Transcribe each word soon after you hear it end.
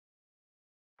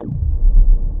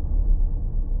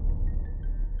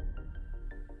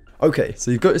Okay, so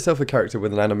you've got yourself a character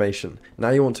with an animation. Now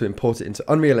you want to import it into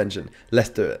Unreal Engine. Let's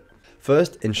do it.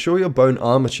 First, ensure your bone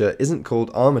armature isn't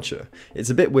called armature. It's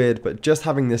a bit weird, but just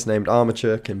having this named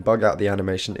armature can bug out the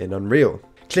animation in Unreal.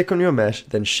 Click on your mesh,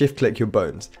 then shift click your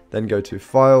bones. Then go to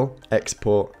File,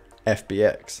 Export,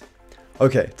 FBX.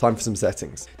 Okay, time for some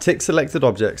settings. Tick selected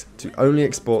objects to only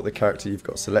export the character you've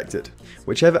got selected.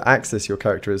 Whichever axis your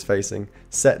character is facing,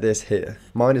 set this here.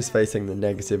 Mine is facing the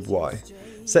negative Y.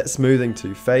 Set smoothing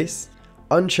to face.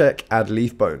 Uncheck add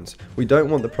leaf bones. We don't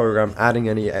want the program adding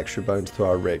any extra bones to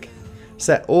our rig.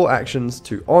 Set all actions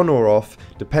to on or off,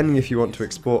 depending if you want to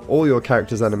export all your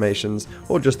character's animations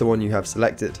or just the one you have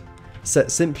selected.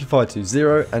 Set simplify to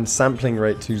 0 and sampling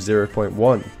rate to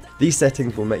 0.1. These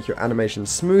settings will make your animation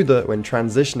smoother when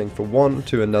transitioning from one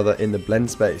to another in the blend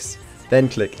space. Then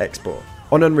click export.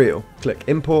 On Unreal, click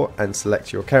import and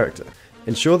select your character.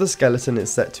 Ensure the skeleton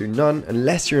is set to none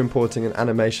unless you're importing an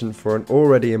animation for an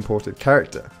already imported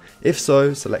character. If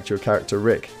so, select your character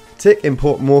rig. Tick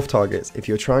import morph targets if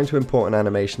you're trying to import an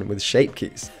animation with shape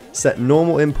keys. Set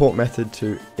normal import method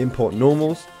to import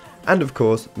normals. And of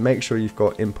course, make sure you've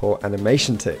got import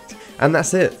animation ticked. And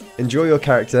that's it. Enjoy your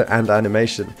character and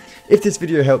animation. If this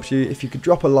video helps you, if you could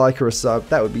drop a like or a sub,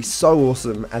 that would be so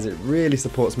awesome, as it really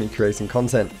supports me creating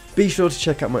content. Be sure to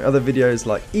check out my other videos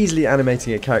like easily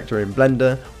animating a character in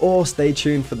Blender, or stay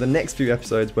tuned for the next few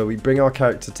episodes where we bring our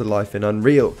character to life in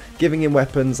Unreal, giving him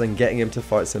weapons and getting him to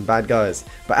fight some bad guys.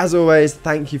 But as always,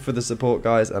 thank you for the support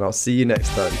guys, and I'll see you next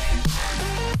time.